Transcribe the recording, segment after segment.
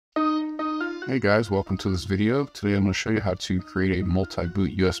Hey guys, welcome to this video. Today I'm going to show you how to create a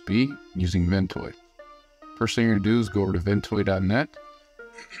multi-boot USB using Ventoy. First thing you're going to do is go over to ventoy.net,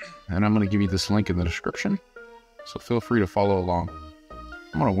 and I'm going to give you this link in the description, so feel free to follow along.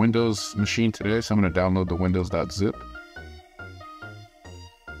 I'm on a Windows machine today, so I'm going to download the windows.zip.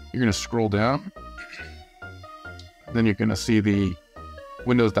 You're going to scroll down, then you're going to see the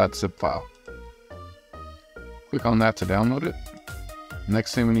windows.zip file. Click on that to download it.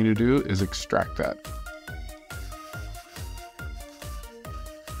 Next thing we need to do is extract that.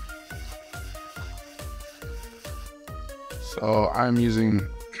 So I'm using,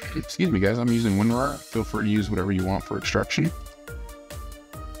 excuse me guys, I'm using WinRAR. Feel free to use whatever you want for extraction.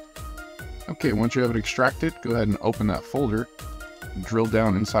 Okay, once you have it extracted, go ahead and open that folder, drill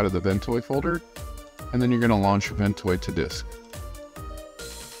down inside of the Ventoy folder, and then you're going to launch Ventoy to disk.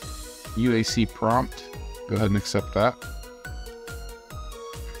 UAC prompt, go ahead and accept that.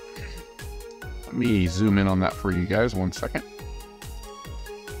 Let me zoom in on that for you guys, 1 second.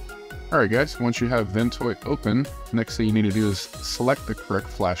 Alright guys, once you have Ventoy open, next thing you need to do is select the correct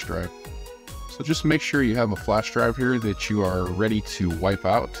flash drive. So just make sure you have a flash drive here that you are ready to wipe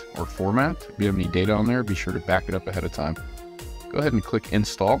out or format. If you have any data on there, be sure to back it up ahead of time. Go ahead and click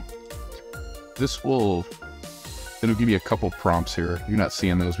install. It'll give you a couple prompts here. You're not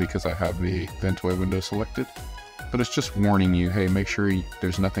seeing those because I have the Ventoy window selected. But it's just warning you, hey, make sure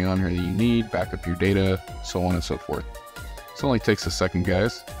there's nothing on here that you need, back up your data, so on and so forth. This only takes a second,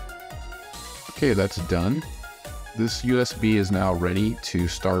 guys. Okay, that's done. This USB is now ready to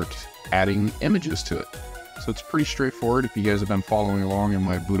start adding images to it. So it's pretty straightforward. If you guys have been following along in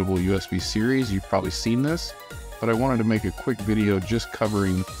my Bootable USB series, you've probably seen this, but I wanted to make a quick video just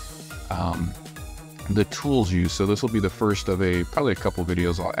covering the tools used. So this will be the first of probably a couple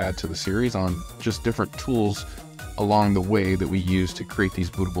videos I'll add to the series on just different tools along the way that we use to create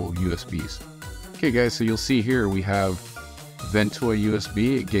these bootable USBs. Okay guys, so you'll see here we have Ventoy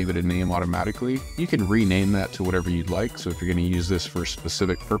USB. It gave it a name automatically. You can rename that to whatever you'd like. So if you're going to use this for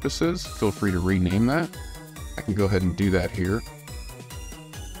specific purposes, feel free to rename that. I can go ahead and do that here.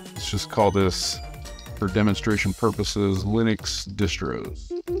 Let's just call this, for demonstration purposes, Linux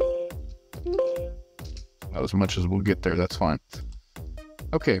distros. Not as much as we'll get there, that's fine.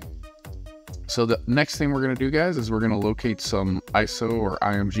 Okay. So the next thing we're going to do, guys, is we're going to locate some ISO or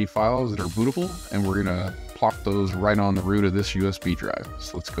IMG files that are bootable, and we're going to plop those right on the root of this USB drive.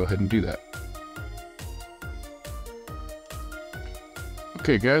 So let's go ahead and do that.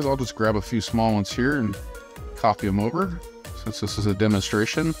 Okay, guys, I'll just grab a few small ones here and copy them over. Since this is a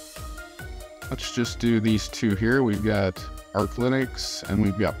demonstration, let's just do these two here. We've got Arch Linux and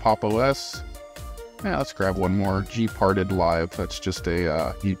we've got Pop OS. Yeah, let's grab one more, gparted live. That's just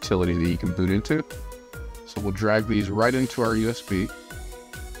a utility that you can boot into. So we'll drag these right into our USB,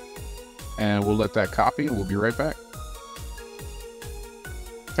 and we'll let that copy, and we'll be right back.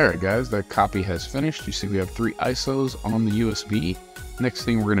 Alright guys, that copy has finished. You see we have 3 ISOs on the USB. Next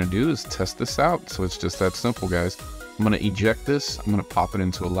thing we're going to do is test this out. So it's just that simple, guys. I'm going to eject this, I'm going to pop it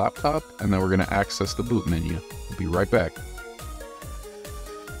into a laptop, and then we're going to access the boot menu. We'll be right back.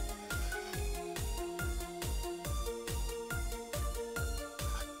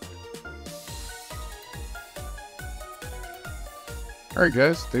 Alright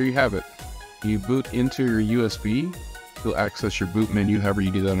guys, there you have it. You boot into your USB, you'll access your boot menu however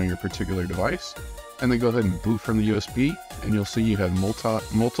you do that on your particular device, and then go ahead and boot from the USB, and you'll see you have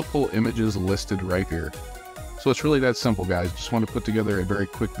multiple images listed right here. So it's really that simple, guys. Just want to put together a very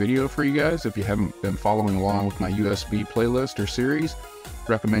quick video for you guys. If you haven't been following along with my USB playlist or series,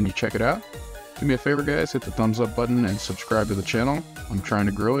 recommend you check it out. Do me a favor, guys, hit the thumbs up button and subscribe to the channel. I'm trying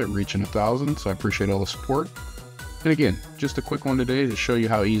to grow it, reaching 1,000, so I appreciate all the support. And again, just a quick one today to show you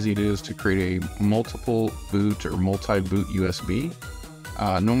how easy it is to create a multiple boot or multi-boot USB.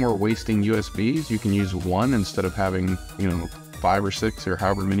 No more wasting USBs. You can use one instead of having, 5 or 6 or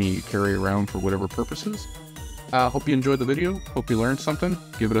however many you carry around for whatever purposes. Hope you enjoyed the video. Hope you learned something.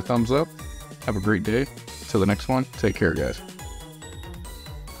 Give it a thumbs up. Have a great day. Till the next one, take care, guys.